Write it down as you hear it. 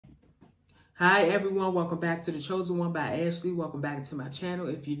Hi everyone, welcome back to The Chosen One by Ashley. Welcome back to my channel.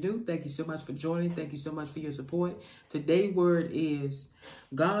 If you're new, thank you so much for joining. Thank you so much for your support. Today's word is,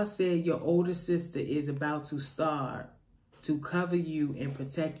 God said your older sister is about to start to cover you and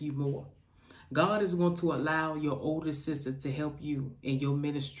protect you more. God is going to allow your older sister to help you in your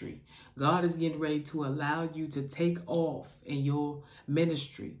ministry. God is getting ready to allow you to take off in your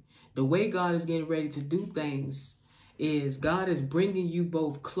ministry. The way God is getting ready to do things is God is bringing you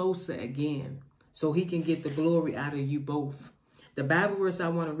both closer again so he can get the glory out of you both. The Bible verse I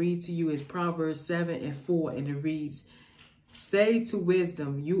want to read to you is Proverbs 7:4, and it reads, "Say to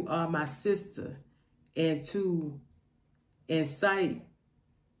wisdom, you are my sister, and to insight,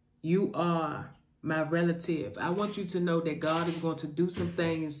 you are my relative." I want you to know that God is going to do some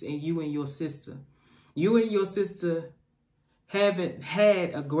things in you and your sister. You and your sister haven't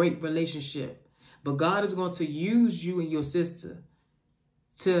had a great relationship, but God is going to use you and your sister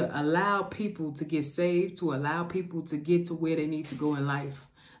to allow people to get saved, to allow people to get to where they need to go in life.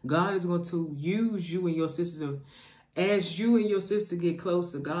 God is going to use you and your sister. As you and your sister get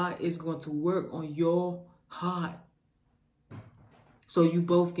closer, God is going to work on your heart so you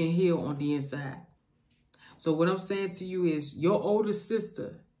both can heal on the inside. So what I'm saying to you is your older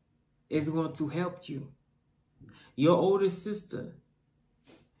sister is going to help you. Your older sister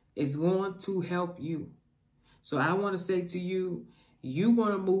is going to help you. So I want to say to you, you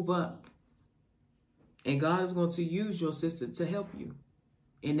want to move up. And God is going to use your sister to help you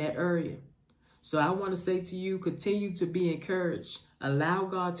in that area. So I want to say to you, continue to be encouraged. Allow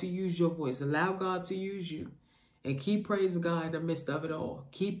God to use your voice. Allow God to use you. And keep praising God in the midst of it all.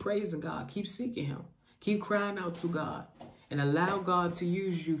 Keep praising God. Keep seeking him. Keep crying out to God. And allow God to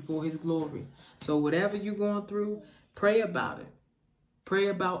use you for his glory. So whatever you're going through, pray about it. Pray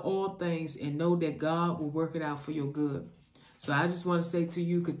about all things and know that God will work it out for your good. So I just want to say to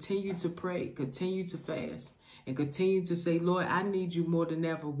you, continue to pray, continue to fast, and continue to say, Lord, I need you more than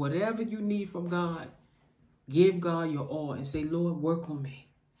ever. Whatever you need from God, give God your all and say, Lord, work on me.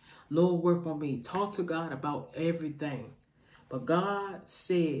 Lord, work on me. Talk to God about everything. But God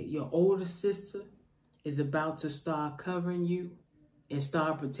said your older sister is about to start covering you and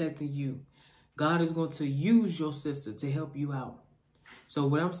start protecting you. God is going to use your sister to help you out. So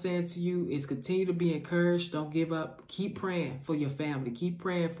what I'm saying to you is continue to be encouraged. Don't give up. Keep praying for your family. Keep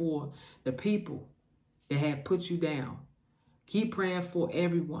praying for the people that have put you down. Keep praying for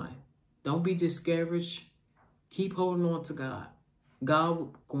everyone. Don't be discouraged. Keep holding on to God.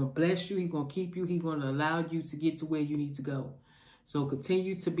 God going to bless you. He's going to keep you. He's going to allow you to get to where you need to go. So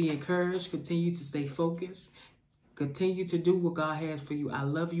continue to be encouraged. Continue to stay focused. Continue to do what God has for you. I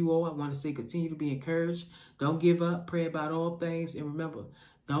love you all. I want to say continue to be encouraged. Don't give up. Pray about all things. And remember,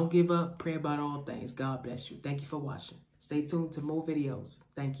 don't give up. Pray about all things. God bless you. Thank you for watching. Stay tuned to more videos.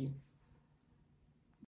 Thank you.